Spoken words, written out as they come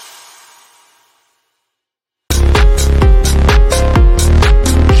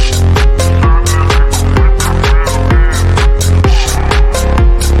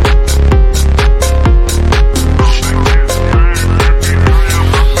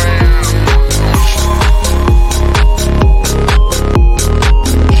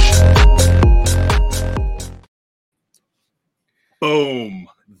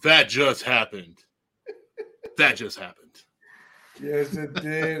That just happened. That just happened. Yes, it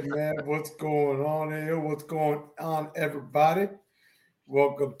did, man. What's going on here? What's going on, everybody?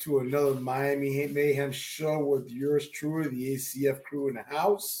 Welcome to another Miami Mayhem show with yours truly, the ACF crew in the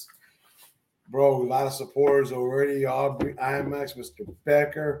house. Bro, a lot of supporters already. Aubrey, IMAX, Mr.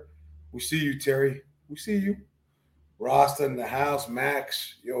 Becker. We see you, Terry. We see you. Rasta in the house,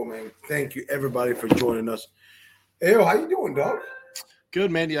 Max. Yo, man, thank you, everybody, for joining us. Hey, yo, how you doing, dog? Good,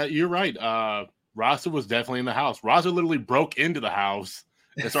 man. Yeah, you're right. Rasta was definitely in the house. Rasta literally broke into the house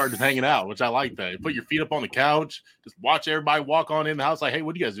and started hanging out, which I like that. You put your feet up on the couch, just watch everybody walk on in the house like, hey,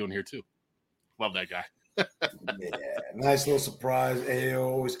 what are you guys doing here too? Love that guy. Yeah, nice little surprise. AO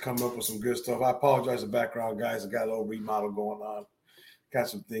always come up with some good stuff. I apologize for the background, guys. I got a little remodel going on. Got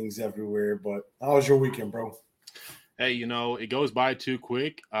some things everywhere, but how was your weekend, bro? Hey, it goes by too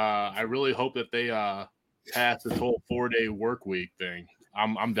quick. I really hope that they pass this whole 4-day work week thing.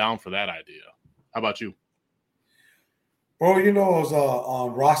 I'm down for that idea. How about you? Bro, I was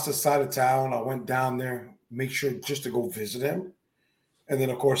on Rasta's side of town. I went down there, make sure just to go visit him. And then,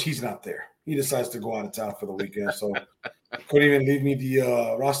 of course, he's not there. He decides to go out of town for the weekend. So couldn't even leave me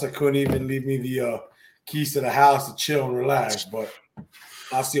Rasta couldn't even leave me the keys to the house to chill and relax. But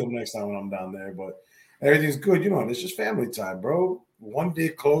I'll see him next time when I'm down there. But everything's good. It's just family time, bro. One day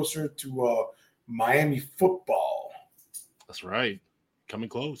closer to Miami football. That's right. Coming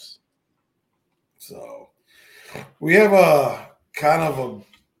close. So we have a kind of a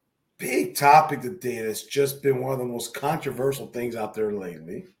big topic today that's just been one of the most controversial things out there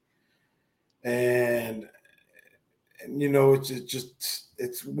lately. And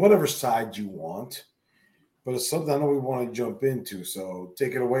it's whatever side you want, but it's something I know we want to jump into. So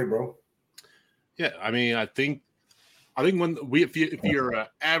take it away, bro. Yeah, I mean, I think when if you're an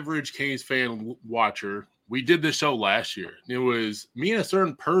average Canes fan watcher, we did this show last year. It was me and a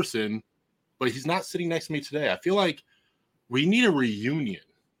certain person, but he's not sitting next to me today. I feel like we need a reunion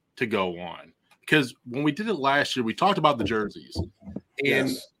to go on because when we did it last year, we talked about the jerseys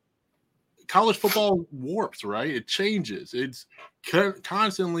and college football warps, right? It changes. It's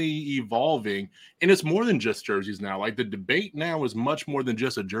constantly evolving, and it's more than just jerseys now. Like the debate now is much more than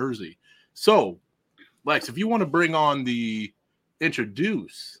just a jersey. So, Lex, if you want to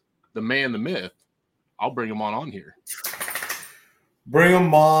introduce the man, the myth, I'll bring him on here. Bring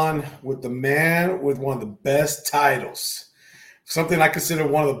him on with the man with one of the best titles. Something I consider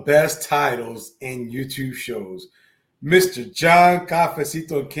one of the best titles in YouTube shows. Mr. John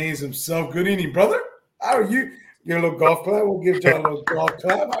Cafecito and Canes himself. Good evening, brother. How are you? Get a little golf clap. We'll give John a little golf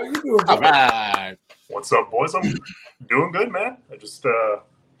clap. How are you doing, brother? All right. What's up, boys? I'm doing good, man. I just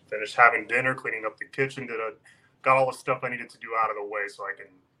finished having dinner, cleaning up the kitchen, got all the stuff I needed to do out of the way so I can,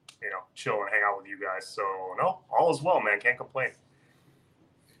 chill and hang out with you guys. So, no, all is well, man. Can't complain.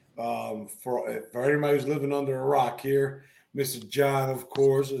 For everybody who's living under a rock here, Mr. John, of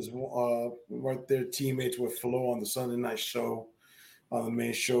course, is right there, teammates with Flo on the Sunday night show, on the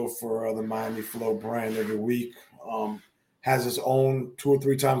main show for the Miami Flow brand every week. Has his own 2 or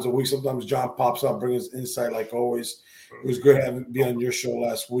 3 times a week. Sometimes John pops up, brings his insight like always. It was good having be on your show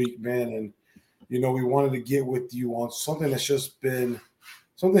last week, man. And we wanted to get with you on something that's just been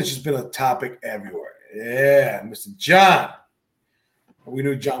a topic everywhere. Yeah, Mr. John. We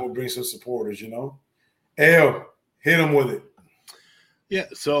knew John would bring some supporters, Ayo, hit him with it. Yeah,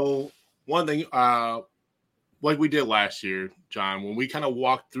 so one thing, like we did last year, John, when we kind of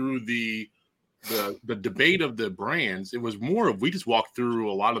walked through the debate of the brands, it was more of we just walked through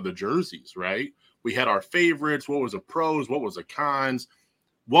a lot of the jerseys, right? We had our favorites. What was the pros? What was the cons?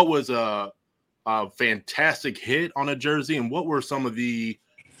 What was a fantastic hit on a jersey? And what were some of the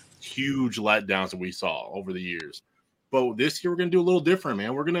huge letdowns that we saw over the years? But this year we're going to do a little different,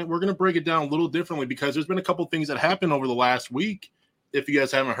 man. We're gonna break it down a little differently because there's been a couple things that happened over the last week, if you guys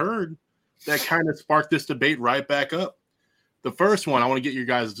haven't heard, that kind of sparked this debate right back up. The first one, I want to get your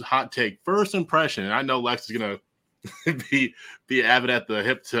guys' hot take. First impression, and I know Lex is going to be avid at the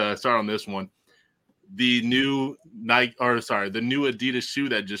hip to start on this one. The new Adidas shoe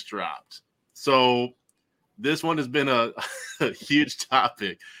that just dropped. So this one has been a huge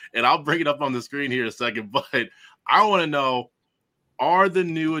topic, and I'll bring it up on the screen here in a second, but I want to know, are the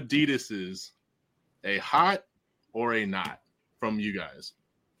new Adidases a hot or a not from you guys?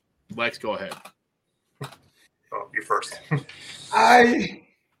 Lex, go ahead. Oh, you first. I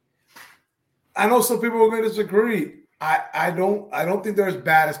know some people are going to disagree. I don't think they're as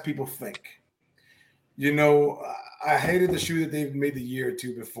bad as people think. I hated the shoe that they've made the year or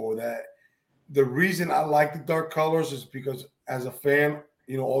two before that. The reason I like the dark colors is because as a fan,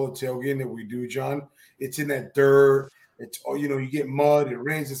 all the tailgating that we do, John, it's in that dirt. It's you get mud, it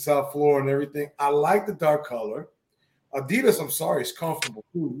rains in South Florida and everything. I like the dark color. Adidas, I'm sorry, it's comfortable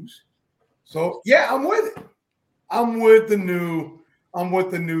shoes. So yeah, I'm with it. I'm with the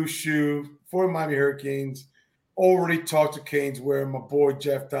new shoe for Miami Hurricanes. Already talked to Canes where my boy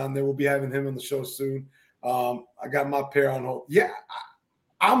Jeff down there. We'll be having him on the show soon. I got my pair on hold. Yeah,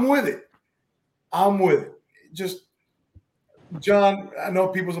 I'm with it. I'm with it. Just John, I know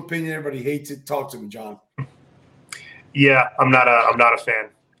people's opinion. Everybody hates it. Talk to me, John. Yeah, I'm not a fan.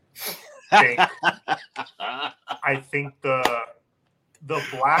 I think the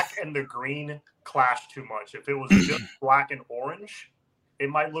black and the green clash too much. If it was just black and orange, it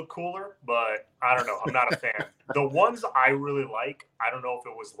might look cooler, but I don't know. I'm not a fan. The ones I really like, I don't know if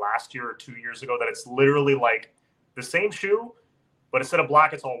it was last year or 2 years ago, that it's literally like the same shoe, but instead of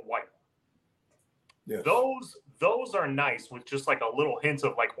black, it's all white. Yes. Those are nice with just like a little hint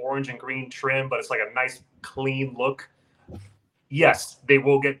of like orange and green trim, but it's like a nice clean look. Yes, they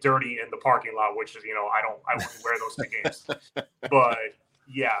will get dirty in the parking lot, which is, I wouldn't wear those to games. But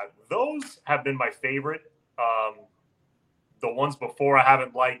yeah, those have been my favorite. The ones before I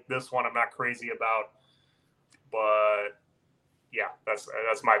haven't liked. This one I'm not crazy about. But yeah, that's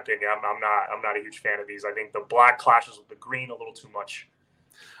my opinion. I'm not a huge fan of these. I think the black clashes with the green a little too much.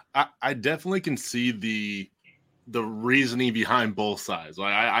 I definitely can see the reasoning behind both sides.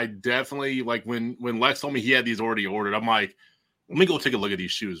 Like I definitely, like when Lex told me he had these already ordered, I'm like, let me go take a look at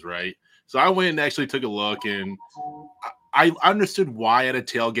these shoes, right? So I went and actually took a look, and I understood why at a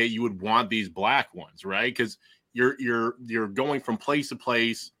tailgate you would want these black ones, right? Because you're going from place to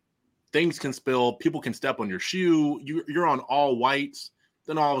place, things can spill, people can step on your shoe, you're on all whites,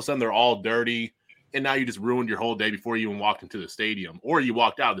 then all of a sudden they're all dirty, and now you just ruined your whole day before you even walked into the stadium, or you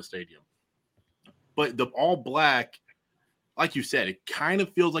walked out of the stadium. But the all black, like you said, it kind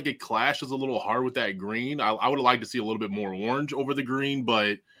of feels like it clashes a little hard with that green. I would have liked to see a little bit more orange over the green,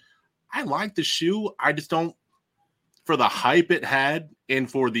 but I like the shoe. I just don't, for the hype it had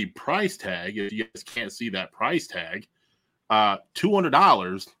and for the price tag, if you guys can't see that price tag,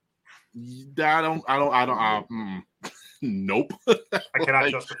 $200. Nope. I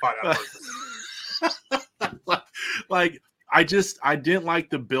cannot justify that purchase. Like, I didn't like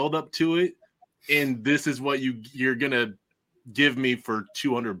the build up to it. And this is what you're going to give me for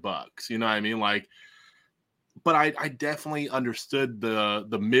 $200. You know what I mean? Like, but I definitely understood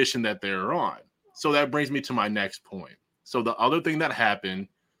the mission that they're on. So that brings me to my next point. So the other thing that happened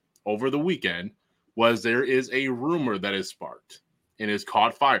over the weekend was there is a rumor that is sparked and has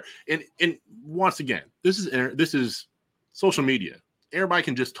caught fire. And once again, this is social media. Everybody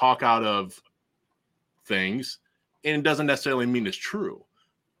can just talk out of things, and it doesn't necessarily mean it's true.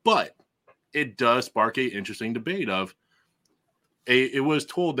 But it does spark an interesting debate of it was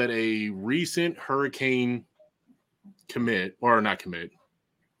told that a recent Hurricane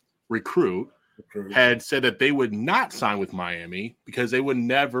recruit had said that they would not sign with Miami because they would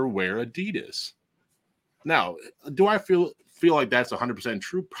never wear Adidas. Now, do I feel like that's 100%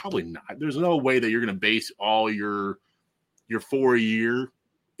 true? Probably not. There's no way that you're going to base all your 4-year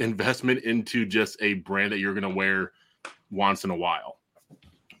investment into just a brand that you're going to wear once in a while.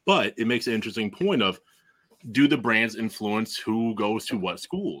 But it makes an interesting point of, do the brands influence who goes to what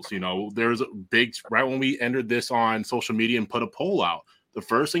schools? There's a big, right when we entered this on social media and put a poll out, the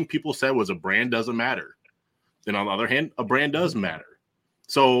first thing people said was a brand doesn't matter. Then on the other hand, a brand does matter.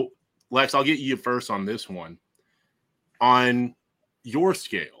 So Lex, I'll get you first on this one. On your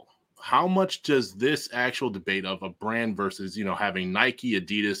scale, how much does this actual debate of a brand versus, having Nike,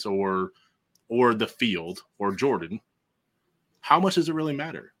 Adidas, or the Field or Jordan, how much does it really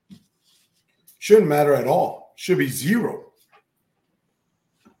matter? Shouldn't matter at all. Should be zero.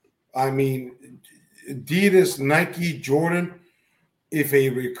 I mean, Adidas, Nike, Jordan, if a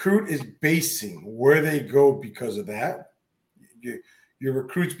recruit is basing where they go because of that, your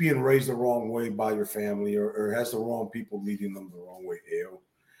recruit's being raised the wrong way by your family or has the wrong people leading them the wrong way.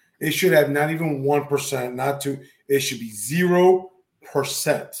 It should have not even 1%, not 2%. It should be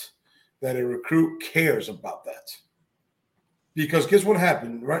 0% that a recruit cares about that. Because guess what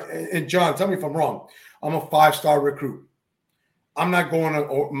happened, right? And John, tell me if I'm wrong. I'm a 5-star recruit. I'm not going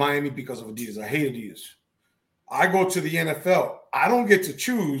to Miami because of Adidas. I hate Adidas. I go to the NFL. I don't get to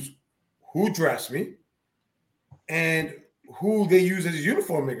choose who drafts me and who they use as a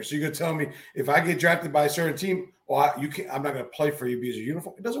uniform maker. So you're going to tell me if I get drafted by a certain team, I'm not going to play for you because of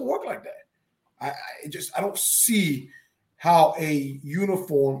uniform. It doesn't work like that. I don't see how a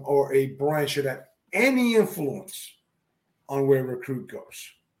uniform or a brand should have any influence on where a recruit goes.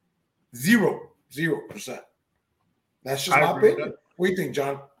 0%. That's just my opinion. What do you think,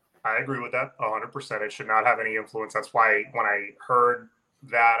 John? I agree with that 100%. It should not have any influence. That's why when I heard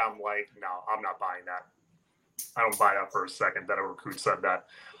that, I'm like, no, I'm not buying that. I don't buy that for a second that a recruit said that.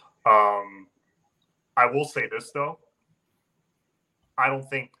 I will say this though. I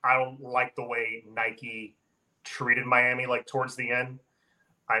don't like the way Nike treated Miami like towards the end.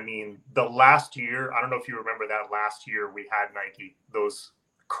 I mean, the last year, I don't know if you remember that last year we had Nike, those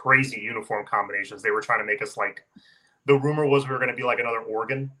crazy uniform combinations. They were trying to make us like, the rumor was we were going to be like another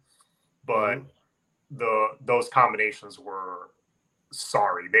Oregon, but those combinations were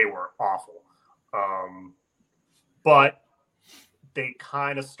they were awful. But they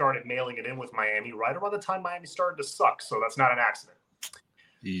kind of started mailing it in with Miami right around the time Miami started to suck. So that's not an accident.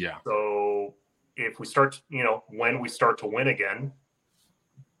 Yeah. So if we start, when we start to win again,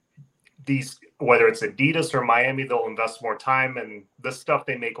 whether it's Adidas or Miami, they'll invest more time and the stuff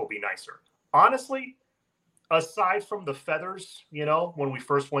they make will be nicer. Honestly, aside from the feathers, when we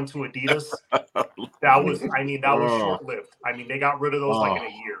first went to Adidas, that was short-lived. I mean, they got rid of those like in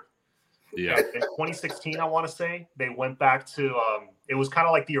a year. Yeah. And in 2016, I want to say, they went back to it was kind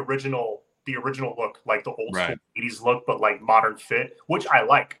of like the original look, like the old school 80s look, but like modern fit, which I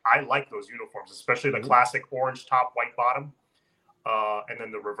like. I like those uniforms, especially the classic orange top, white bottom, and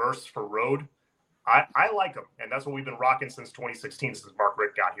then the reverse for road. I like them, and that's what we've been rocking since 2016, since Mark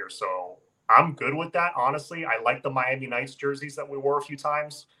Richt got here. So I'm good with that, honestly. I like the Miami Knights jerseys that we wore a few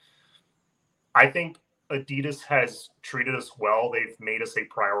times. I think Adidas has treated us well. They've made us a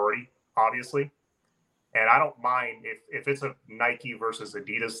priority, obviously. And I don't mind if it's a Nike versus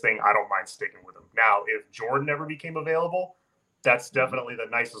Adidas thing, I don't mind sticking with them. Now, if Jordan ever became available, that's definitely the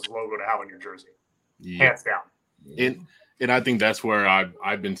nicest logo to have on your jersey. Hands down. And I think that's where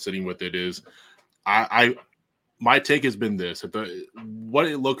I've been sitting with it is my take has been this: what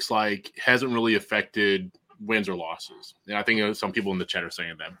it looks like hasn't really affected wins or losses. And I think some people in the chat are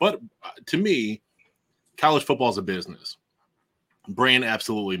saying that. But to me, college football is a business. Brand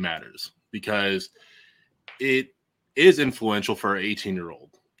absolutely matters because it is influential for an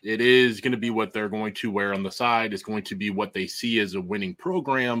 18-year-old. It is going to be what they're going to wear on the side. It's going to be what they see as a winning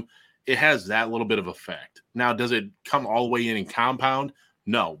program. It has that little bit of effect. Now, does it come all the way in and compound?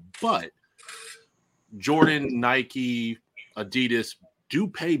 No. But Jordan, Nike, Adidas do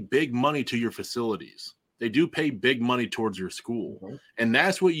pay big money to your facilities. They do pay big money towards your school. Mm-hmm. And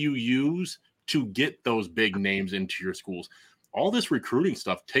that's what you use to get those big names into your schools. All this recruiting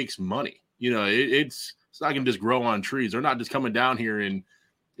stuff takes money. It's not going to just grow on trees. They're not just coming down here and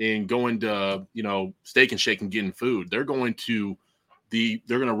going to, Steak and Shake and getting food. They're going to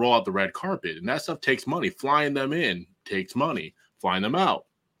roll out the red carpet, and that stuff takes money. Flying them in takes money. Flying them out,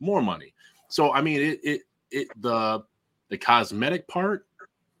 more money. So, I mean, the cosmetic part,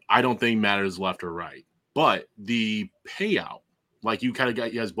 I don't think matters left or right. But the payout, like you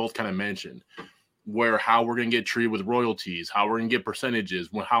guys both kind of mentioned, how we're going to get treated with royalties, how we're going to get percentages,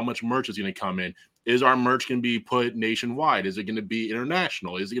 how much merch is going to come in. Is our merch going to be put nationwide? Is it going to be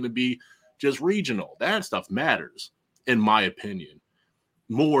international? Is it going to be just regional? That stuff matters, in my opinion,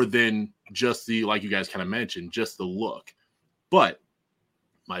 more than just like you guys kind of mentioned, just the look. But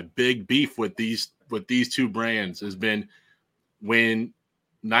my big beef with these two brands has been when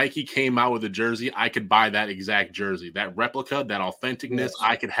Nike came out with a jersey, I could buy that exact jersey, that replica, that authenticness. Yes.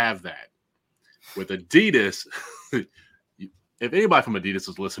 I could have that. With Adidas, if anybody from Adidas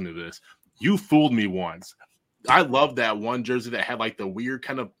is listening to this, you fooled me once. I love that one jersey that had like the weird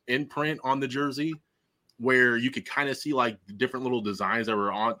kind of imprint on the jersey where you could kind of see like the different little designs that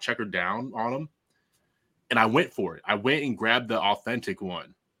were checkered down on them. And I went for it. I went and grabbed the authentic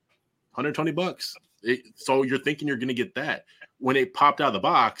one. $120. So you're thinking you're going to get that. When it popped out of the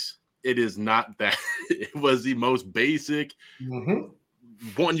box, it is not that. It was the most basic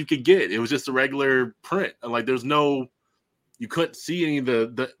one you could get. It was just a regular print. Like you couldn't see any of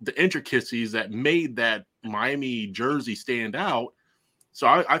the intricacies that made that Miami jersey stand out. So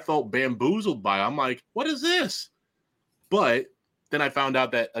I felt bamboozled by it. I'm like, what is this? But then I found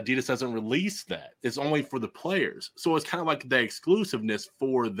out that Adidas doesn't release that. It's only for the players. So it's kind of like the exclusiveness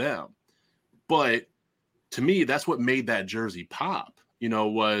for them. But to me, that's what made that jersey pop,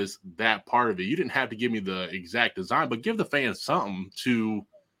 was that part of it. You didn't have to give me the exact design, but give the fans something to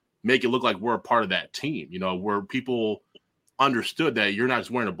make it look like we're a part of that team, where people understood that you're not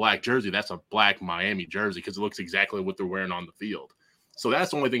just wearing a black jersey. That's a black Miami jersey because it looks exactly what they're wearing on the field. So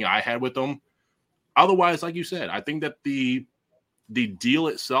that's the only thing I had with them. Otherwise, like you said, I think that the deal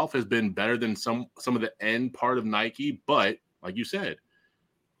itself has been better than some of the end part of Nike. But like you said,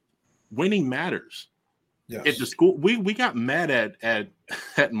 winning matters. Yes. At the school, we got mad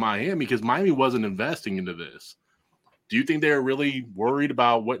at Miami because Miami wasn't investing into this. do you think they're really worried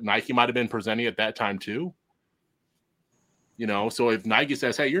about what Nike might have been presenting at that time too? So if Nike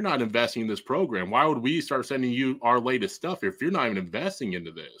says, hey, you're not investing in this program, why would we start sending you our latest stuff if you're not even investing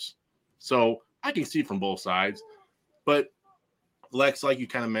into this? So I can see from both sides. But Lex, like you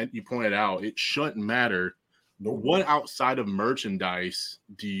kind of meant, you pointed out, it shouldn't matter. What outside of merchandise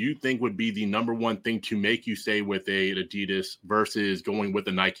do you think would be the number one thing to make you stay with an Adidas versus going with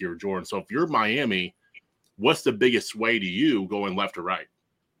a Nike or Jordan? So if you're Miami, what's the biggest sway to you going left or right?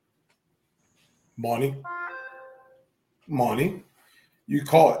 Money. You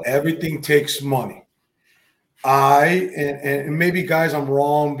call it. Everything takes money. And maybe, guys, I'm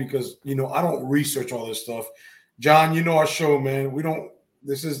wrong because, I don't research all this stuff. John, our show, man.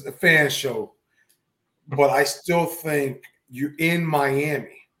 This is a fan show. But I still think you're in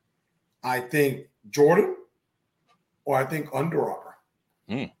Miami. I think Jordan or I think Under Armour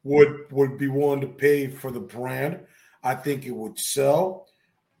would be willing to pay for the brand. I think it would sell.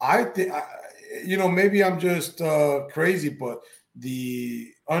 I think, maybe I'm just crazy, but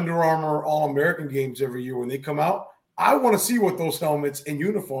the Under Armour All-American games every year when they come out, I want to see what those helmets and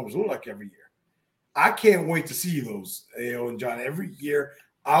uniforms look like every year. I can't wait to see those, and John. Every year,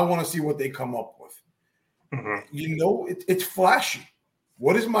 I want to see what they come up with. Mm-hmm. It's flashy.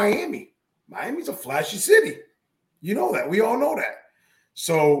 What is Miami? Miami's a flashy city. You know that. We all know that.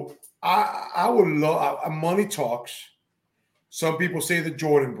 So I would love money talks. Some people say the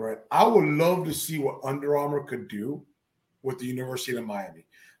Jordan brand. I would love to see what Under Armour could do with the University of Miami.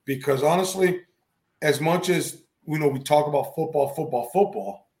 Because honestly, as much as we talk about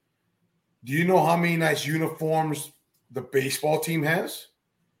football, do you know how many nice uniforms the baseball team has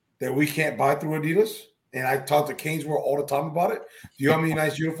that we can't buy through Adidas? And I talk to Canesboro all the time about it. Do you know how many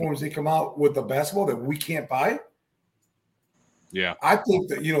nice uniforms they come out with the basketball that we can't buy? Yeah. I think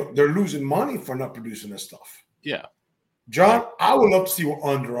that, they're losing money for not producing this stuff. Yeah. John, I would love to see what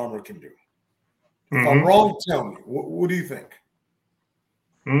Under Armour can do. If I'm wrong, tell me. What do you think?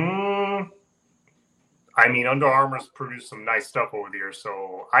 I mean, Under Armour's produced some nice stuff over the years,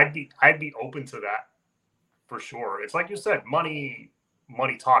 so I'd be open to that for sure. It's like you said, money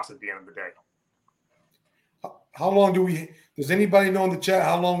talks at the end of the day. How long does anybody know in the chat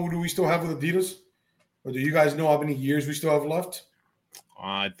how long do we still have with Adidas? Or do you guys know how many years we still have left?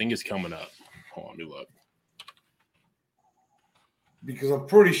 I think it's coming up. Hold on, let me look. Because I'm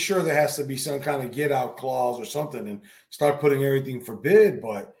pretty sure there has to be some kind of get out clause or something and start putting everything for bid.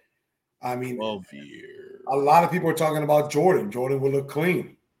 But I mean, 12 years. A lot of people are talking about Jordan. Jordan would look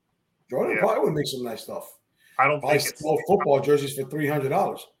clean. Jordan probably would make some nice stuff. I don't think it's football jerseys for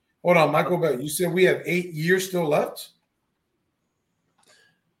 $300. Hold on, Michael. You said we have 8 years still left?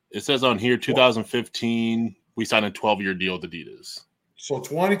 It says on here, 2015, we signed a 12-year deal with Adidas. So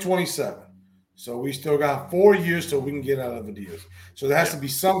 2027. So we still got 4 years till we can get out of Adidas. So there has to be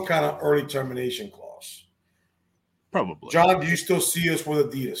some kind of early termination clause. Probably. John, do you still see us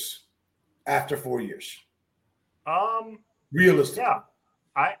with Adidas after 4 years? Realistically. Yeah.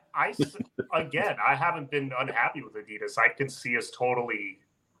 I again, I haven't been unhappy with Adidas. I can see us totally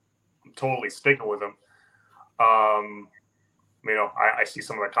sticking with them. I see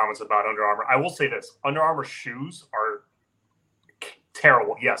some of the comments about Under Armour. I will say this: Under Armour shoes are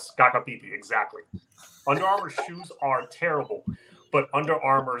terrible. Yes, Gaka Pipi, exactly. Under Armour shoes are terrible, but Under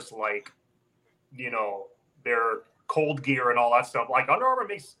Armour's their cold gear and all that stuff. Like Under Armour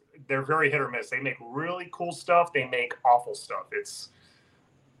they're very hit or miss. They make really cool stuff. They make awful stuff.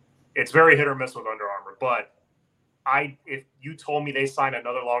 It's very hit or miss with Under Armour. But if you told me they signed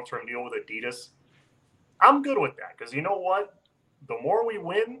another long-term deal with Adidas, I'm good with that. Because you know what? The more we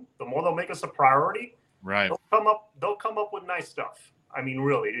win, the more they'll make us a priority. Right. They'll come up with nice stuff. I mean,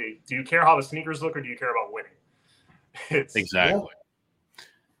 really, do you care how the sneakers look or do you care about winning? Exactly. Yeah.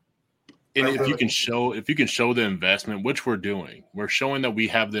 And if you can show the investment, which we're doing, we're showing that we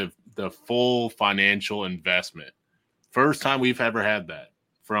have the full financial investment. First time we've ever had that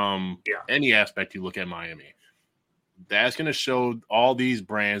from any aspect you look at Miami. That's going to show all these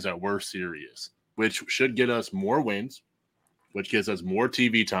brands that we're serious, which should get us more wins, which gives us more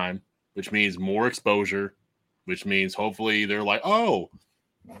TV time, which means more exposure, which means hopefully they're like, oh,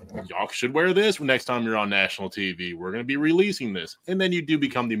 y'all should wear this next time you're on national TV. We're going to be releasing this. And then you do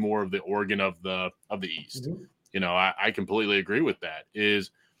become the more of the Oregon of the East. Mm-hmm. I completely agree with that.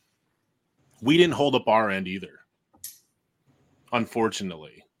 Is we didn't hold up our end either.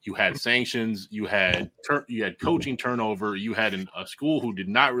 Unfortunately, you had sanctions, you had coaching turnover, you had a school who did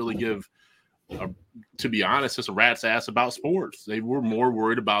not really give, to be honest, just a rat's ass about sports. They were more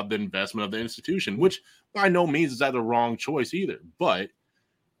worried about the investment of the institution, which by no means is that the wrong choice either. But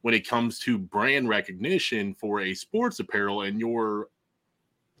when it comes to brand recognition for a sports apparel, and you're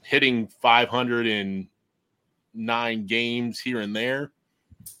hitting 509 games here and there,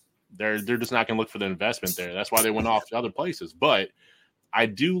 they're just not going to look for the investment there. That's why they went off to other places. But I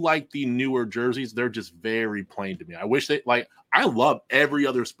do like the newer jerseys. They're just very plain to me. I wish I love every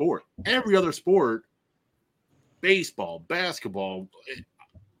other sport. Every other sport, baseball, basketball,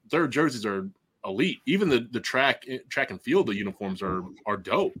 their jerseys are elite. Even the track and field, the uniforms are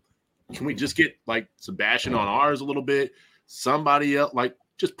dope. Can we just get like Sebastian on ours a little bit? Somebody else, like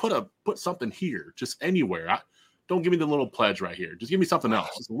just put something here, just anywhere. Don't give me the little pledge right here. Just give me something else,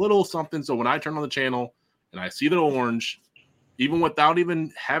 just a little something. So when I turn on the channel and I see the orange, even without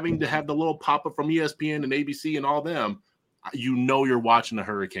even having to have the little pop-up from ESPN and ABC and all them, you're watching a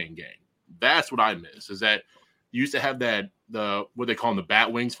Hurricane game. That's what I miss, is that you used to have what they call them, the bat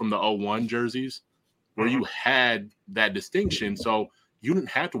wings from the 01 jerseys, where you had that distinction. So you didn't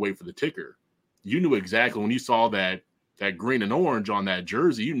have to wait for the ticker. You knew exactly when you saw that green and orange on that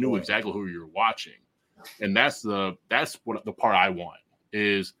jersey, you knew exactly who you were watching. And that's what the part I want,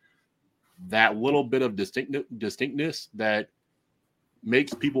 is that little bit of distinctness that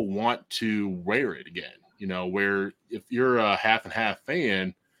makes people want to wear it again. Where if you're a half and half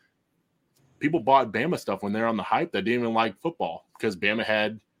fan, people bought Bama stuff when they're on the hype that didn't even like football because Bama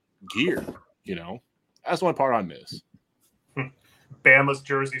had gear. That's the one part I miss. Bama's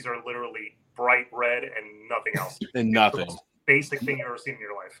jerseys are literally bright red and nothing else. And nothing. The most basic thing you've ever seen in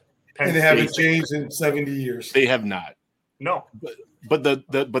your life. And they haven't changed in 70 years. They have not. No. But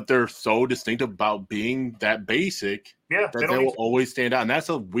they're so distinctive about being that basic that they will always stand out. And that's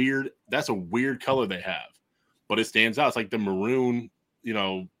a weird color they have. But it stands out. It's like the maroon,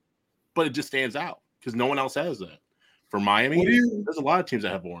 but it just stands out because no one else has that. For Miami, there's a lot of teams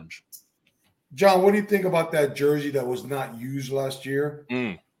that have orange. John, what do you think about that jersey that was not used last year?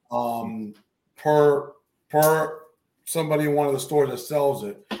 Per somebody in one of the stores that sells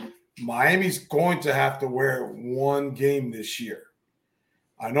it, Miami's going to have to wear it one game this year.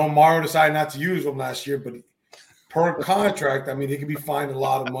 I know Mario decided not to use them last year, but per contract, I mean, he could be fined a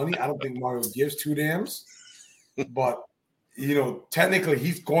lot of money. I don't think Mario gives two damns, but technically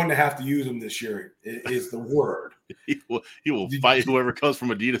he's going to have to use them this year is the word. He will fight whoever comes from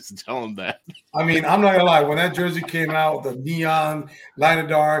Adidas to tell him that. I mean, I'm not gonna lie. When that jersey came out, the neon line of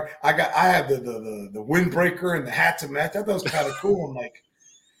dark, I had the windbreaker and the hat to match. I thought it was kind of cool. I'm like,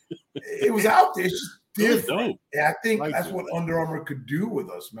 it was out there. It's just different. And I think that's what Under Armour could do with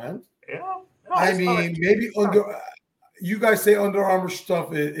us, man. Yeah. No, I mean, maybe you guys say Under Armour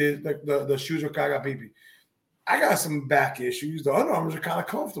stuff is like the shoes are kind of pee-pee. I got some back issues. The Under Armours are kind of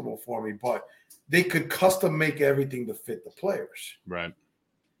comfortable for me, but they could custom make everything to fit the players. Right.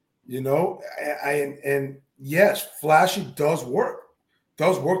 And yes, flashy does work.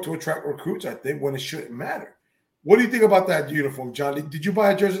 Does work to attract recruits, I think, when it shouldn't matter. What do you think about that uniform, John? Did you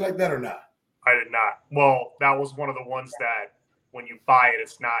buy a jersey like that or not? I did not. Well, that was one of the ones that when you buy it,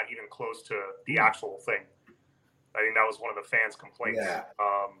 it's not even close to the actual thing. I think that was one of the fans' complaints. Yeah.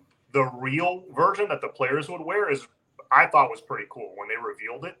 The real version that the players would wear I thought was pretty cool. When they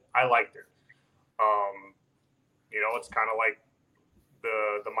revealed it, I liked it. It's kind of like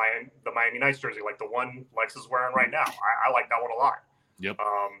the Miami Nice jersey, like the one Lex is wearing right now. I like that one a lot. Yep.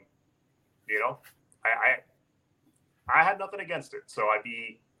 I had nothing against it, so I'd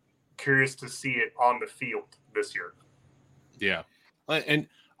be curious to see it on the field this year. Yeah, and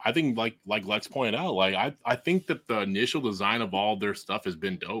I think like Lex pointed out, I think that the initial design of all their stuff has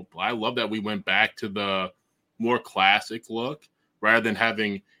been dope. I love that we went back to the more classic look rather than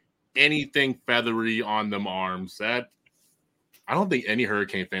having anything feathery on them arms. That I don't think any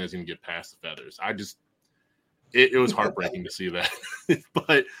Hurricane fan is going to get past the feathers. It was heartbreaking to see that.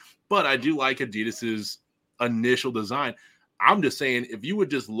 but I do like Adidas's initial design. I'm just saying, if you would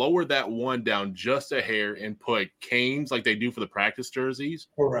just lower that one down just a hair and put canes like they do for the practice jerseys,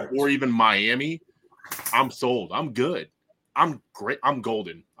 correct, or even Miami, I'm sold. I'm good. I'm great. I'm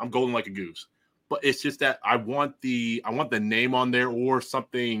golden. I'm golden like a goose. But it's just that I want the name on there or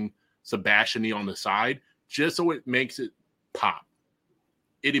something Sebastian-y on the side, just so it makes it pop.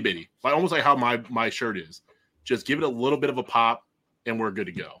 Itty bitty. Almost like how my shirt is. Just give it a little bit of a pop and we're good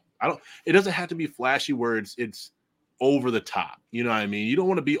to go. It doesn't have to be flashy where it's over the top. You know what I mean? You don't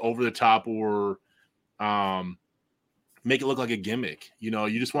want to be over the top or make it look like a gimmick.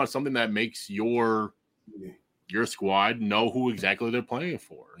 You just want something that makes your squad know who exactly they're playing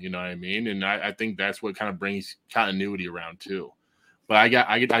for. You know what I mean? And I think that's what kind of brings continuity around too. But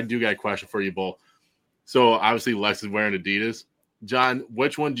I do got a question for you both. So obviously Lex is wearing Adidas. John,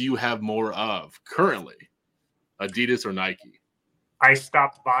 which one do you have more of currently? Adidas or Nike? I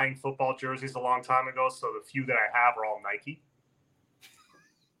stopped buying football jerseys a long time ago, so the few that I have are all Nike.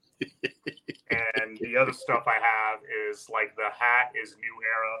 And the other stuff I have is like the hat is New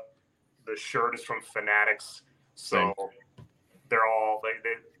Era, the shirt is from Fanatics, so they're all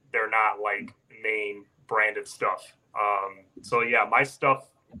they're not like name branded stuff. So yeah,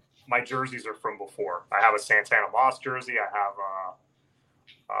 my jerseys are from before. I have a Santana Moss jersey. I have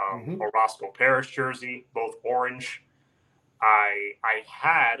a Roscoe Parrish jersey, both orange. I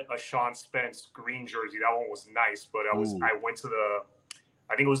had a Sean Spence green jersey. That one was nice, but I went to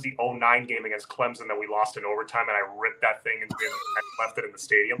I think it was the 2009 game against Clemson that we lost in overtime, and I ripped that thing and left it in the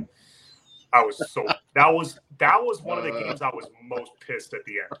stadium. That was one of the games I was most pissed at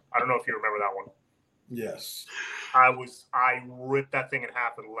the end. I don't know if you remember that one. Yes. I ripped that thing in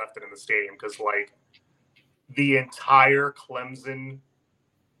half and left it in the stadium because like the entire Clemson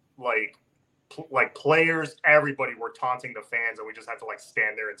like players, everybody were taunting the fans, and we just had to like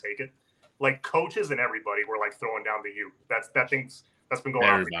stand there and take it. Like coaches and everybody were like throwing down the U. That's been going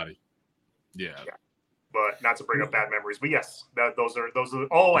on. Everybody. Yeah. But not to bring up bad memories, but yes, those are.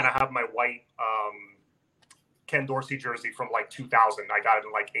 Oh, and I have my white Ken Dorsey jersey from like 2000. I got it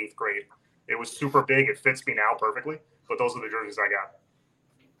in like 8th grade. It was super big. It fits me now perfectly. But those are the jerseys I got.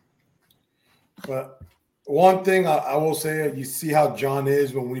 But one thing I will say, you see how John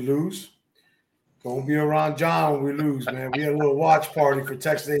is when we lose. Don't be around John when we lose, man. We had a little watch party for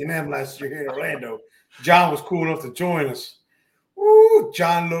Texas A&M last year here in Orlando. John was cool enough to join us. Woo!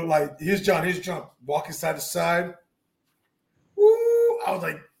 John looked like here's John, walking side to side. Woo! I was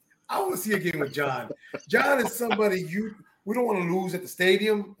like, I want to see a game with John. John is somebody we don't want to lose at the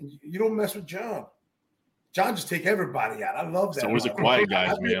stadium. You don't mess with John. John just take everybody out. I love that. So where's the quiet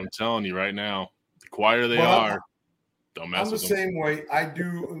guys, man? I'm telling you right now, the quieter they are, don't mess with them. I'm the same way. I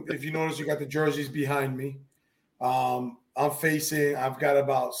do. If you notice, you got the jerseys behind me. I've got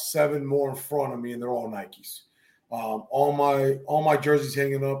about 7 more in front of me, and they're all Nikes. All my jerseys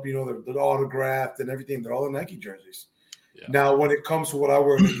hanging up, they're autographed and everything. They're all the Nike jerseys. Yeah. Now, when it comes to what I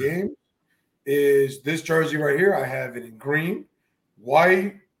wear in the game, is this jersey right here. I have it in green,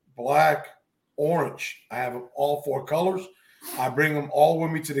 white, black, orange. I have them all 4 colors. I bring them all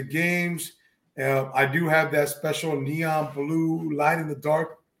with me to the games. I do have that special neon blue, light in the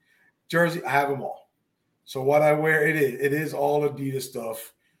dark jersey. I have them all. So what I wear, it is all Adidas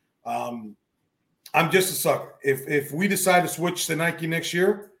stuff. I'm just a sucker. If we decide to switch to Nike next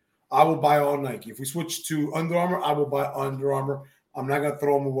year, I will buy all Nike. If we switch to Under Armour, I will buy Under Armour. I'm not going to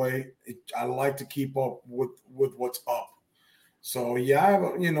throw them away. I like to keep up with what's up. So, yeah, I have,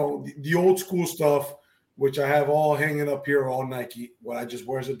 the old school stuff, which I have all hanging up here, all Nike. What I just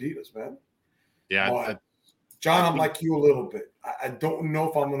wear is Adidas, man. Yeah. John, I'm like you a little bit. I don't know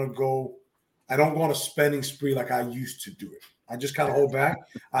if I'm going to go – I don't go on a spending spree like I used to do it. I just kind of hold back.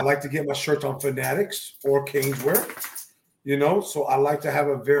 I like to get my shirts on Fanatics or Caneswear, so I like to have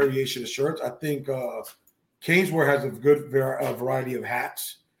a variation of shirts. I think Caneswear has a good variety of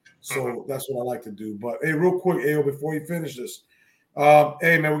hats, so that's what I like to do. But, hey, real quick, Ayo, before you finish this,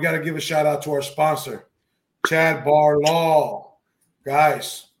 hey, man, we got to give a shout-out to our sponsor, Chad Bar Law.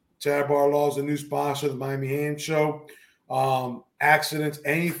 Guys, Chad Bar Law is a new sponsor of the Miami Hand Show. Accidents,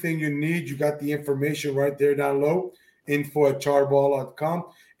 anything you need, you got the information right there down low. info@charball.com.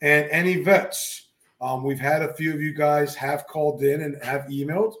 And any vets, we've had a few of you guys have called in and have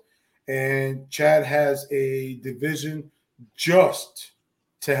emailed, and Chad has a division just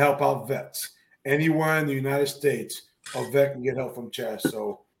to help out vets. Anywhere in the United States, a vet can get help from Chad.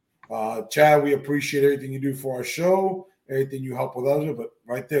 So, Chad, we appreciate everything you do for our show, everything you help with others, but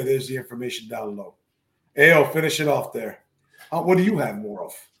right there's the information down low. Ayo, finish it off there. What do you have more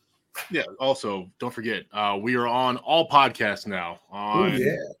of? Yeah. Also, don't forget, we are on all podcasts now on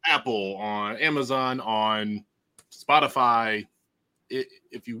Apple, on Amazon, on Spotify.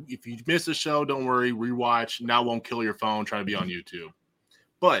 If you miss a show, don't worry. Rewatch. Now won't kill your phone trying to be on YouTube.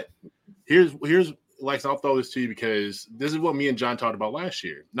 But here's Lex, I'll throw this to you because this is what me and John talked about last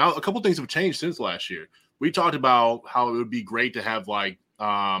year. Now, a couple things have changed since last year. We talked about how it would be great to have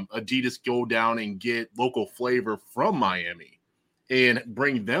Adidas go down and get local flavor from Miami and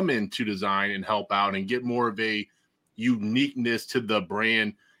bring them into design and help out and get more of a uniqueness to the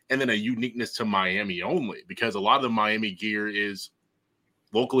brand and then a uniqueness to Miami only, because a lot of the Miami gear is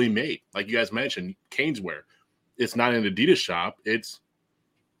locally made. Like you guys mentioned, Caneswear. It's not an Adidas shop. It's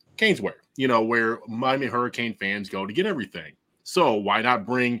Caneswear, where Miami Hurricane fans go to get everything. So why not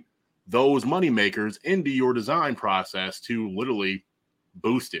bring those moneymakers into your design process to literally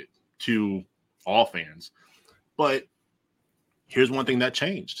boost it to all fans? But here's one thing that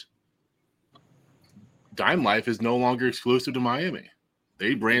changed. Dime Life is no longer exclusive to Miami.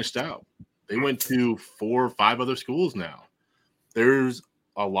 They branched out. They went to 4 or 5 other schools now. There's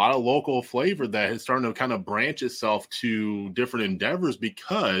a lot of local flavor that is starting to kind of branch itself to different endeavors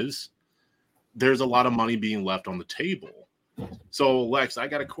because there's a lot of money being left on the table. So, Lex, I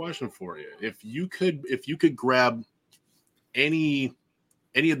got a question for you. If you could grab any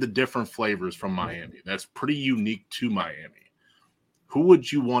of the different flavors from Miami that's pretty unique to Miami, who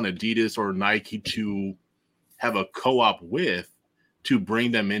would you want Adidas or Nike to have a co-op with to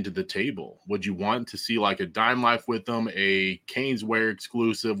bring them into the table? Would you want to see like a Dime Life with them, a Canes Wear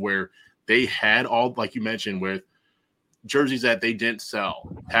exclusive where they had all, like you mentioned, with jerseys that they didn't sell,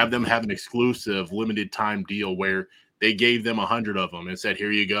 have them have an exclusive limited time deal where they gave them 100 of them and said,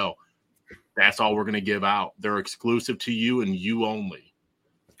 here you go. That's all we're going to give out. They're exclusive to you and you only,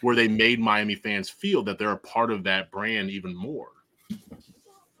 where they made Miami fans feel that they're a part of that brand even more.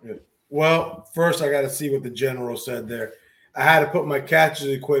 Well, first I got to see what the general said there. I had to put my catcher's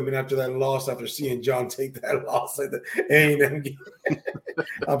equipment after that loss after seeing John take that loss at the A&M game.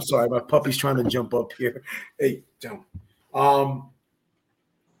 I'm sorry, my puppy's trying to jump up here. Hey, John.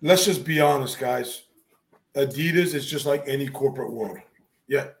 Let's just be honest, guys. Adidas is just like any corporate world.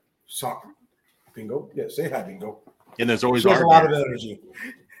 Yeah, soccer. Bingo. Yeah, say hi, Bingo. And there's always a lot of energy.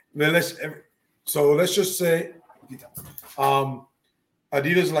 Let's just say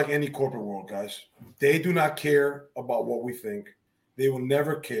Adidas is like any corporate world, guys. They do not care about what we think. They will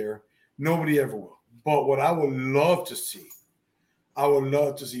never care. Nobody ever will. But what I would love to see,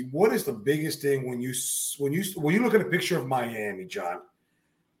 what is the biggest thing when you look at a picture of Miami, John?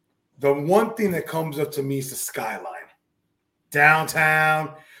 The one thing that comes up to me is the skyline.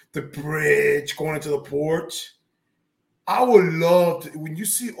 Downtown, the bridge, going into the port. I would love to, when you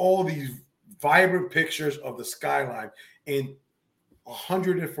see all these vibrant pictures of the skyline in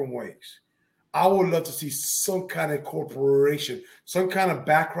 100 different ways, I would love to see some kind of corporation, some kind of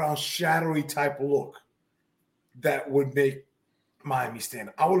background shadowy type look that would make Miami stand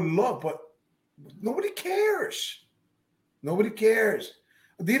out. I would love, but nobody cares. Nobody cares.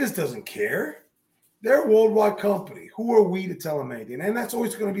 Adidas doesn't care. They're a worldwide company. Who are we to tell them anything? And that's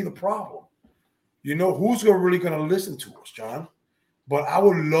always going to be the problem. You know, who's really going to listen to us, John? But I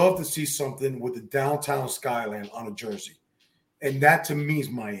would love to see something with the downtown skyline on a jersey. And that, to me, is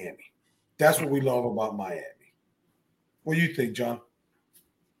Miami. That's what we love about Miami. What do you think, John?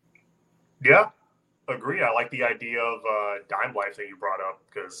 Yeah, agree. I like the idea of Dime Life that you brought up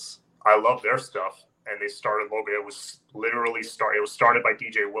because I love their stuff. And they started logo. It was started by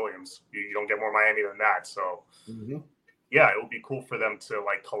DJ Williams. You don't get more Miami than that. So, yeah, it would be cool for them to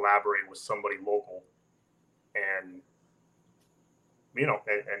like collaborate with somebody local, and you know,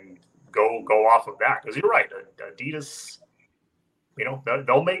 and go off of that. Because you're right, Adidas. You know,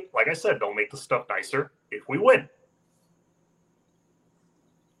 they'll make, like I said, they'll make the stuff nicer if we win.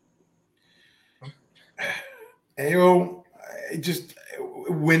 And, you know,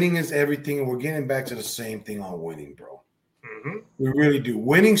 winning is everything, and we're getting back to the same thing on winning, bro. We really do.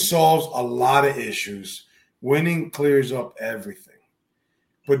 Winning solves a lot of issues. Winning clears up everything.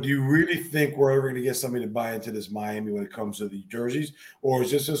 But do you really think we're ever going to get somebody to buy into this Miami when it comes to the jerseys? Or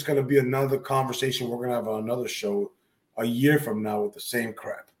is this just going to be another conversation we're going to have on another show a year from now with the same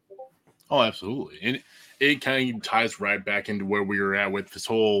crap? Oh, absolutely. And it kind of ties right back into where we were at with this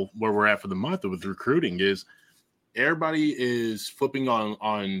whole, where we're at for the month with recruiting is everybody is flipping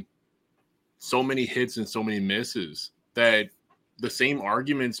on so many hits and so many misses that the same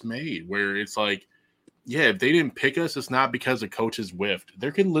argument's made where it's like, yeah, if they didn't pick us, it's not because the coaches whiffed.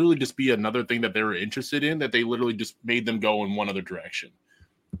 There could literally just be another thing that they were interested in that they literally just made them go in one other direction.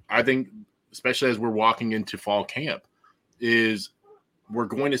 I think, especially as we're walking into fall camp, is we're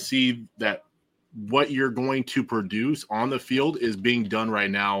going to see that what you're going to produce on the field is being done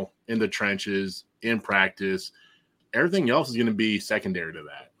right now in the trenches, in practice. Everything else is going to be secondary to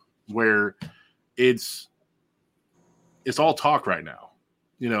that, where it's all talk right now,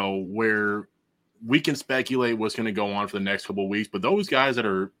 you know, where we can speculate what's going to go on for the next couple of weeks. But those guys that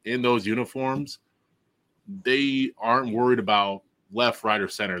are in those uniforms, they aren't worried about left, right, or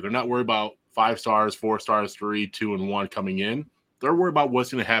center. They're not worried about 5 stars, 4 stars, 3, 2, and 1 coming in. They're worried about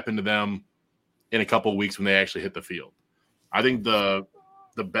what's going to happen to them in a couple of weeks when they actually hit the field. I think the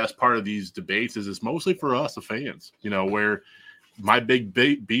best part of these debates is it's mostly for us, the fans, you know, where my big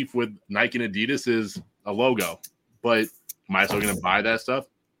beef with Nike and Adidas is a logo, but am I still going to buy that stuff?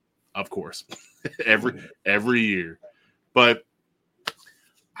 Of course, every year. But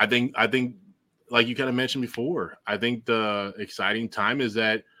I think like you kind of mentioned before, I think the exciting time is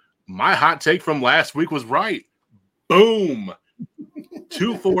that my hot take from last week was right. Boom.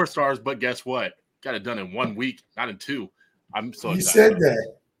 2 4 stars, but guess what? got it done in 1 week, not in 2. I'm so You excited. said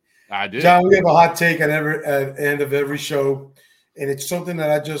that. I did. John, we have a hot take at end of every show, and it's something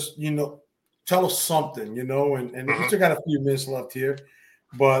that I just, tell us something, and we still got a few minutes left here.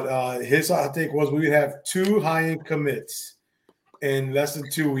 But his hot take was we would have 2 high-end commits in less than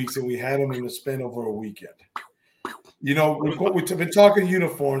 2 weeks, and we had them in the span over a weekend. We've been talking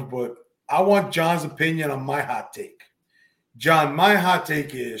uniforms, but I want John's opinion on my hot take. John, my hot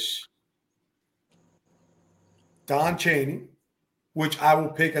take is Don Chaney, which I will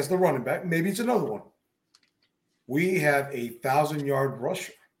pick as the running back. Maybe it's another one. We have a 1,000-yard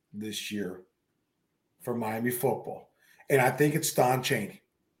rusher this year for Miami football, and I think it's Don Chaney.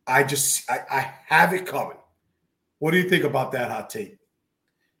 I have it coming. What do you think about that hot take?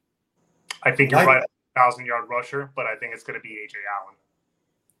 I think you're right, 1,000-yard rusher, but I think it's going to be A.J. Allen.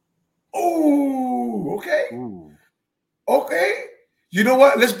 Oh, okay. Ooh. Okay. You know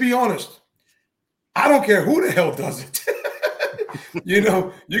what? Let's be honest. I don't care who the hell does it. You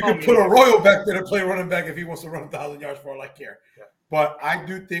can put a Royal back there to play running back if he wants to run 1,000 yards for all I care. Yeah. But I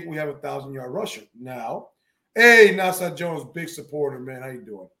do think we have a 1,000-yard rusher. Now, hey, Nasa Jones, big supporter, man. How you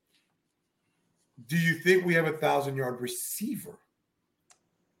doing? Do you think we have a 1,000-yard receiver?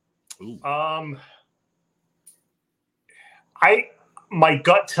 Ooh. My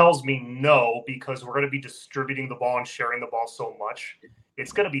gut tells me no, because we're going to be distributing the ball and sharing the ball so much.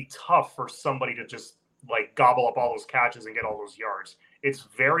 It's going to be tough for somebody to just gobble up all those catches and get all those yards. It's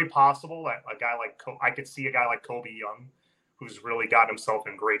very possible that I could see a guy like Kobe Young, who's really got himself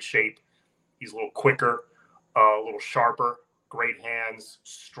in great shape. He's a little quicker, a little sharper, great hands,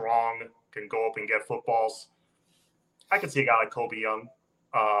 strong, can go up and get footballs. I could see a guy like Kobe Young.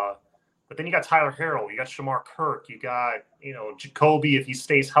 But then you got Tyler Harrell, you got Shamar Kirk, you got, Jacoby, if he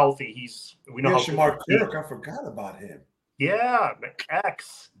stays healthy, Shamar Kirk, I forgot about him. Yeah,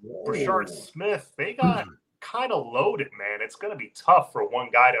 X, Rashard Smith, they got kind of loaded, man. It's going to be tough for one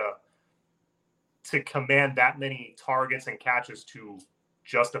guy to command that many targets and catches to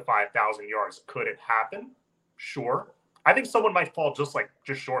justify 1,000 yards. Could it happen? Sure. I think someone might fall just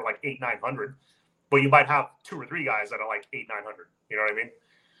short, 800-900, but you might have 2 or 3 guys that are 800-900. You know what I mean?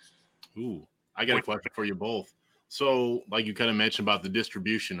 Ooh, I got a question for you both. So, like you kind of mentioned about the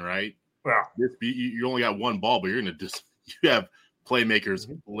distribution, right? Yeah. You only got one ball, but you have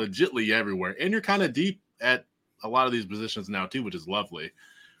playmakers legitly everywhere, and you're kind of deep at a lot of these positions now too, which is lovely.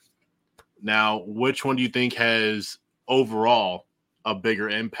 Now, which one do you think has overall a bigger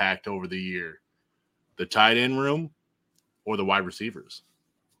impact over the year? The tight end room or the wide receivers?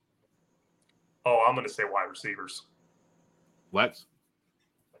 Oh, I'm going to say wide receivers. Lex?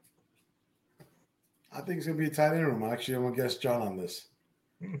 I think it's going to be a tight end room. Actually, I'm going to guess John on this.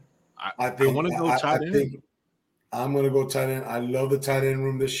 I want to go tight end. I'm going to go tight end. I love the tight end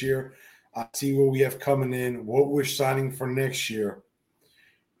room this year. I see what we have coming in, what we're signing for next year.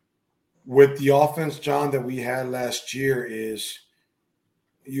 With the offense, John, that we had last year is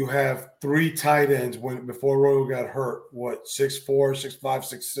you have 3 tight ends before Arroyo got hurt. 6'4", 6'5",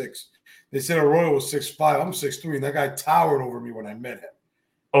 6'6". They said Arroyo was 6'5". I'm 6'3", and that guy towered over me when I met him.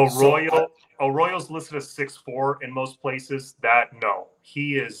 Arroyo's listed as 6'4" in most places.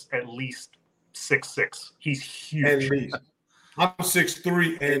 He is at least 6'6". He's huge. At least. I'm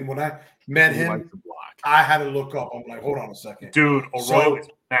 6'3", and when I met him, I had to look up. I'm like, hold on a second. Dude, Arroyo is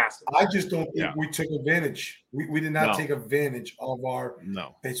massive. I just don't think we took advantage. We did not take advantage of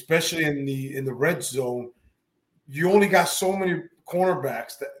especially in the red zone. You only got so many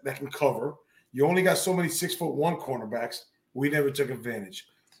cornerbacks that can cover. You only got so many 6'1" cornerbacks. We never took advantage.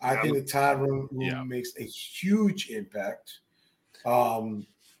 I think the tight room makes a huge impact. I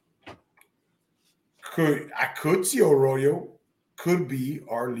could see Arroyo could be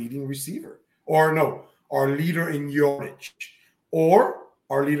our leading receiver, our leader in yardage, or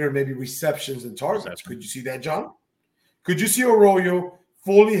our leader in maybe receptions and targets. Could you see that, John? Could you see Arroyo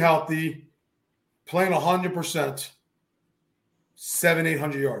fully healthy, playing 100%,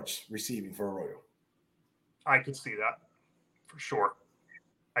 700-800 yards receiving for Arroyo? I could see that for sure.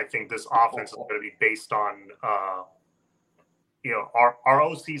 I think this offense is going to be based on, our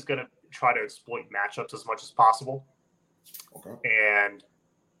OC is going to try to exploit matchups as much as possible. Okay. And,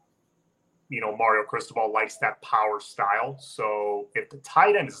 Mario Cristobal likes that power style. So if the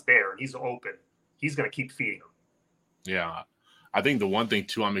tight end is there and he's open, he's going to keep feeding him. Yeah. I think the one thing,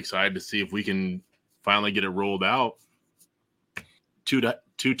 too, I'm excited to see if we can finally get it rolled out. Two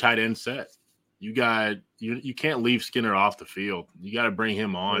tight end set. You can't leave Skinner off the field. You got to bring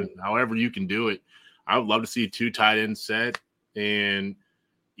him on however you can do it. I would love to see 2 tight end set, and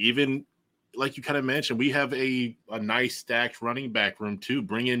even like you kind of mentioned, we have a nice stacked running back room too.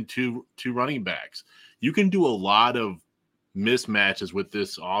 Bring in two running backs. You can do a lot of mismatches with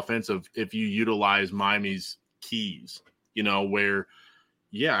this offense if you utilize Miami's keys, where,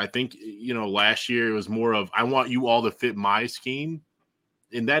 I think, last year it was more of, I want you all to fit my scheme.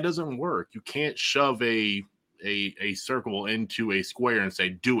 And that doesn't work. You can't shove a circle into a square and say,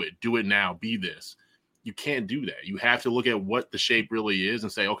 do it now, be this. You can't do that. You have to look at what the shape really is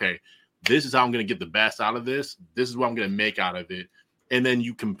and say, okay, this is how I'm going to get the best out of this. This is what I'm going to make out of it. And then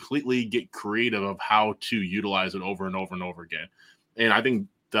you completely get creative of how to utilize it over and over and over again. And I think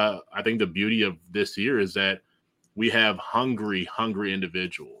the beauty of this year is that we have hungry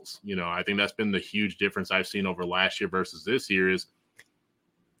individuals. I think that's been the huge difference I've seen over last year versus this year is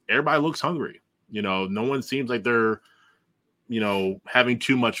everybody looks hungry. No one seems like they're, having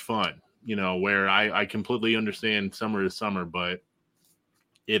too much fun, where I completely understand summer is summer, but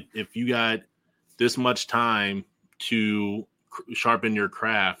if you got this much time to sharpen your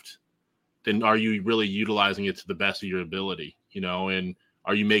craft, then are you really utilizing it to the best of your ability, and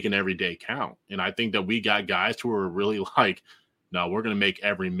are you making every day count? And I think that we got guys who are really like, no, we're going to make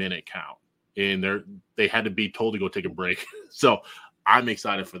every minute count. And they had to be told to go take a break. So I'm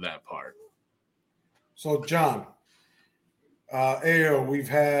excited for that part. So, John, we've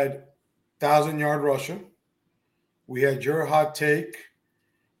had 1,000-yard rusher. We had your hot take.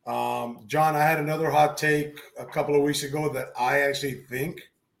 John, I had another hot take a couple of weeks ago that I actually think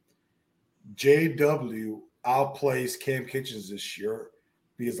JW outplays Cam Kitchens this year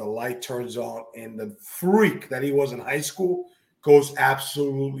because the light turns on and the freak that he was in high school goes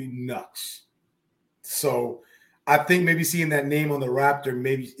absolutely nuts. So I think maybe seeing that name on the Raptor,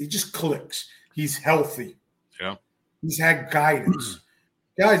 maybe it just clicks. He's healthy. Yeah. He's had guidance.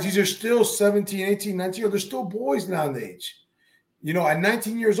 Guys, these are still 17, 18, 19. They're still boys nowadays. At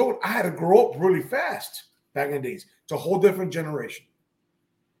 19 years old, I had to grow up really fast back in the days. It's a whole different generation.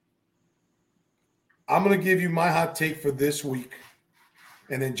 I'm going to give you my hot take for this week.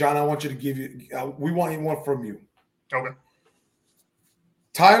 And then, John, I want you to give you we want one from you. Okay.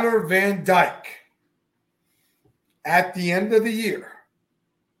 Tyler Van Dyke, at the end of the year,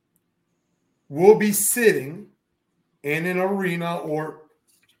 will be sitting in an arena or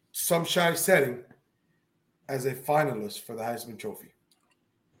some shy setting as a finalist for the Heisman Trophy.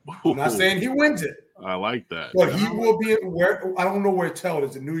 I'm not saying he wins it. I like that. But he will be where I don't know where it's held.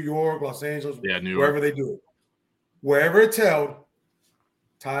 Is it New York, Los Angeles? Yeah, New York. Wherever they do it. Wherever it's held,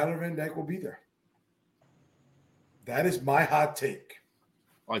 Tyler Van Dyke will be there. That is my hot take.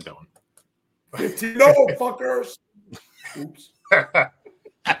 I like that one. 15 no, fuckers. Oops.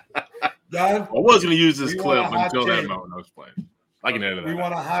 John, I was going to use this clip until that take. moment I was playing. I can edit that. We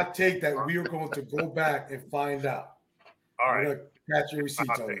want a hot take that we are going to go back and find out. All right. We're going to catch your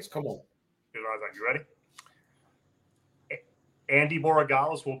receipts on this. Come on. You ready? Andy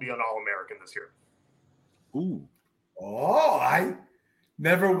Borregales will be an All-American this year. Ooh. Oh, I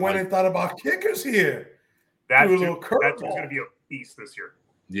never went and thought about kickers here. That dude's going to be a beast this year.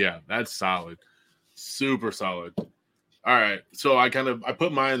 Yeah, that's solid. Super solid. All right. So I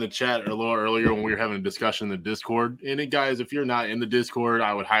put mine in the chat a little earlier when we were having a discussion in the Discord. And guys, if you're not in the Discord,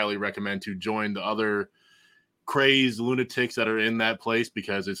 I would highly recommend to join the other crazed lunatics that are in that place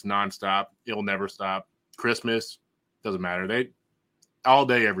because it's nonstop. It'll never stop. Christmas, doesn't matter. They all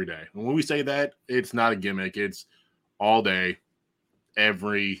day, every day. And when we say that, it's not a gimmick. It's all day,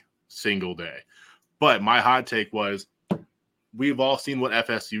 every single day. But my hot take was we've all seen what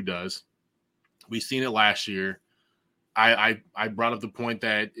FSU does. We've seen it last year. I brought up the point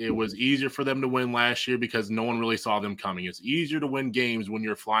that it was easier for them to win last year because no one really saw them coming. It's easier to win games when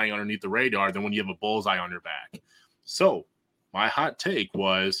you're flying underneath the radar than when you have a bullseye on your back. So my hot take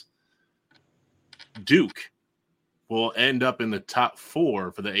was Duke will end up in the top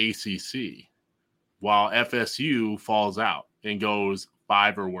 4 for the ACC while FSU falls out and goes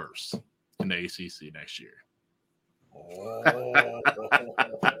 5 or worse in the ACC next year.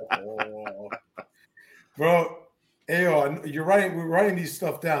 Bro, you're writing. We're writing these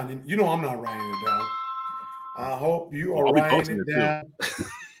stuff down. You know I'm not writing it down. I hope you are writing it down.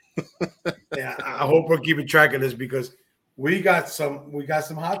 Yeah, I hope we're keeping track of this because we got some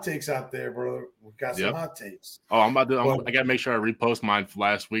hot takes out there, brother. We got some hot takes. Oh, I got to make sure I repost mine from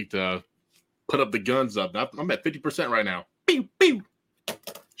last week to put up the guns up. I'm at 50% right now. Pew, pew.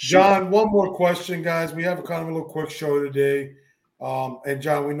 John, one more question, guys. We have a kind of a little quick show today. And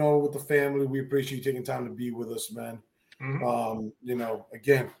John, we know with the family, we appreciate you taking time to be with us, man. Mm-hmm.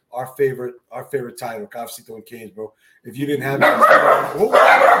 Again, our favorite title, Cafecito and Canes, bro. If you didn't have it,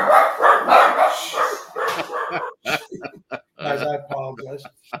 guys, I apologize.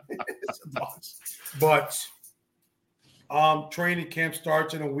 It's a dog. But training camp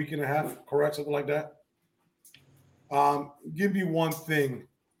starts in a week and a half, correct? Something like that. Give me one thing.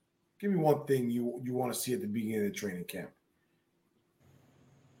 Give me one thing you want to see at the beginning of training camp.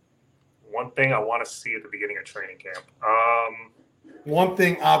 One thing I want to see at the beginning of training camp. One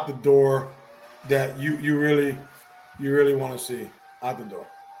thing out the door that you really want to see out the door.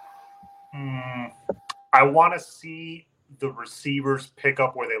 I want to see the receivers pick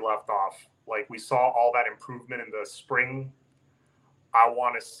up where they left off. Like we saw all that improvement in the spring. I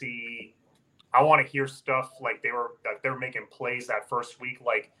want to hear stuff like they're making plays that first week.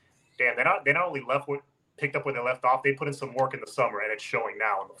 Like, damn, they not only picked up where they left off, they put in some work in the summer, and it's showing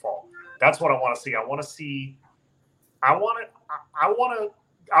now in the fall. That's what I want to see. I want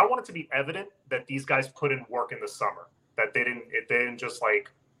it to be evident that these guys put in work in the summer. That they didn't just like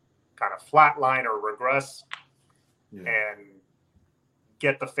kind of flatline or regress, and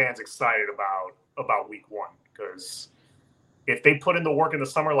get the fans excited about week one. Because if they put in the work in the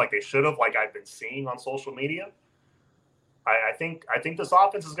summer like they should have, like I've been seeing on social media, I think this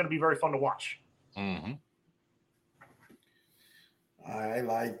offense is going to be very fun to watch. Mm-hmm. I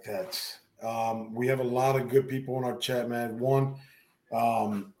like that. We have a lot of good people in our chat, man. One,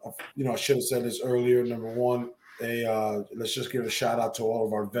 I should have said this earlier. Number one, let's just give a shout out to all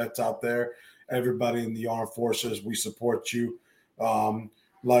of our vets out there. Everybody in the armed forces, we support you.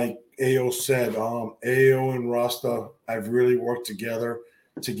 Like AO said, AO and Rasta have really worked together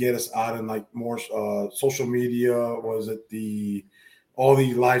to get us out in like more social media. Was it all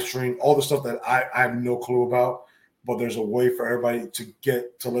the live stream, all the stuff that I have no clue about, but there's a way for everybody to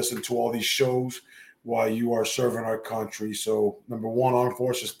get to listen to all these shows while you are serving our country. So number one, armed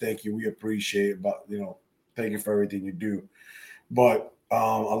forces, thank you. We appreciate it, thank you for everything you do. But a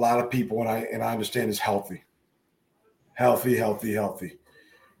lot of people, and I understand, is healthy.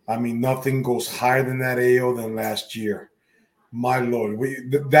 I mean, nothing goes higher than that AO than last year. My Lord,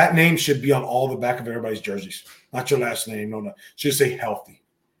 that name should be on all the back of everybody's jerseys. Not your last name, no. Should say healthy,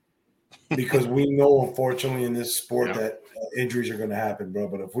 because we know, unfortunately, in this sport that injuries are going to happen, bro.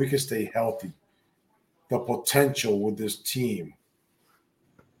 But if we can stay healthy, the potential with this team.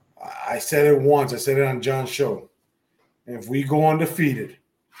 I said it once. I said it on John's show. If we go undefeated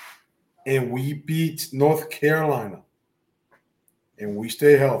and we beat North Carolina and we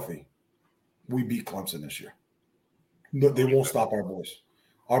stay healthy, we beat Clemson this year. But they won't stop our boys.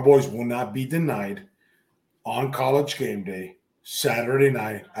 Our boys will not be denied on College game day, Saturday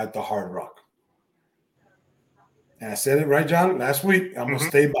night at the Hard Rock. And I said it right, John, last week. I'm going to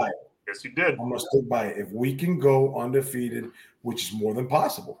stay by it. Yes, you did. I'm going to stay by it. If we can go undefeated, which is more than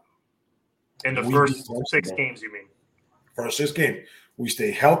possible. In the first 6 games, you mean? First 6 games. We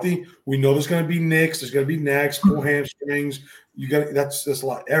stay healthy. We know there's going to be nicks. There's going to be nags, pull hamstrings. That's a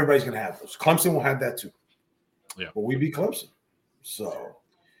lot. Everybody's going to have those. Clemson will have that too. Yeah. But we beat Clemson. So,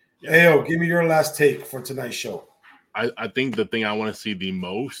 Ayo, give me your last take for tonight's show. I think the thing I want to see the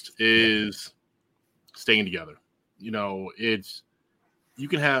most is staying together. Everybody's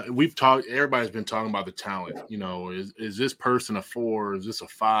been talking about the talent. Is this person a 4? Is this a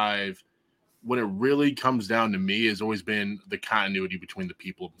 5? When it really comes down to me, has always been the continuity between the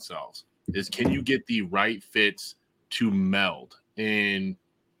people themselves. Can you get the right fits to meld and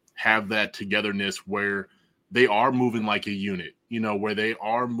have that togetherness where they are moving like a unit, where they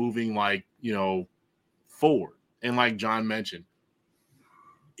are moving like, forward. And like John mentioned,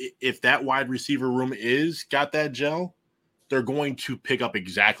 if that wide receiver room got that gel, they're going to pick up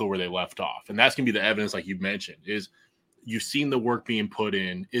exactly where they left off. And that's going to be the evidence, like you mentioned, is you've seen the work being put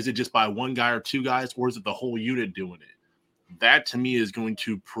in. Is it just by one guy or 2 guys, or is it the whole unit doing it? That, to me, is going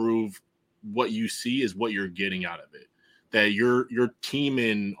to prove what you see is what you're getting out of it. That your team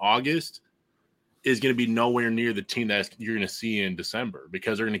in August is going to be nowhere near the team that you're going to see in December,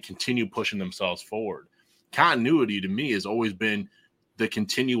 because they're going to continue pushing themselves forward. Continuity, to me, has always been the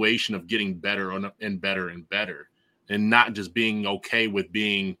continuation of getting better and better and better, and not just being okay with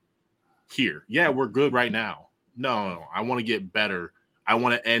being here. Yeah, we're good right now. No, I want to get better. I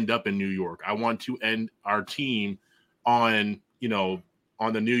want to end up in New York. I want to end our team on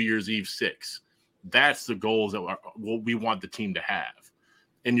the New Year's Eve 6. That's the goals that we want the team to have.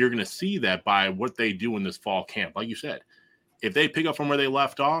 And you're going to see that by what they do in this fall camp. Like you said, if they pick up from where they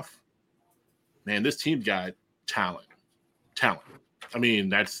left off, man, this team's got talent. I mean,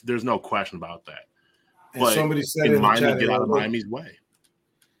 there's no question about that. And but somebody said in the chat, get out of Miami's way.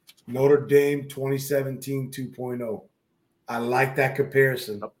 Notre Dame 2017 2.0. I like that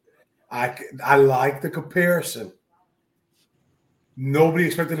comparison. I like the comparison. Nobody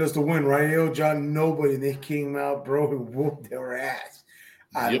expected us to win, right, Yo, John? Nobody. They came out, bro, and whooped their ass.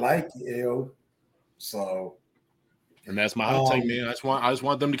 I like it, Yo. So, and that's my hot take, man. I just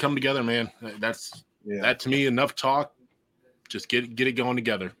want them to come together, man. That's that to me. Enough talk. Just get it going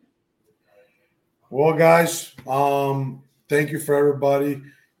together. Well, guys, thank you for everybody.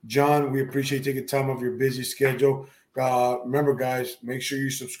 John, we appreciate taking time of your busy schedule. Remember, guys, make sure you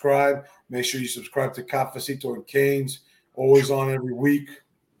subscribe. Make sure you subscribe to Cafecito and Canes. Always on every week.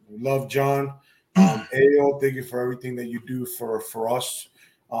 We love John. Ayo, thank you for everything that you do for us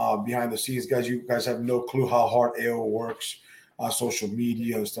behind the scenes, guys. You guys have no clue how hard AO works on social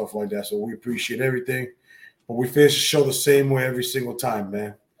media and stuff like that. So we appreciate everything. But we finish the show the same way every single time,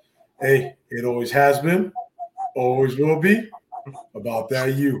 man. Hey, it always has been, always will be about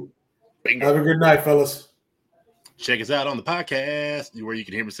that you. Bingo. Have a good night, fellas. Check us out on the podcast where you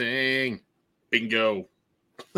can hear me sing. Bingo.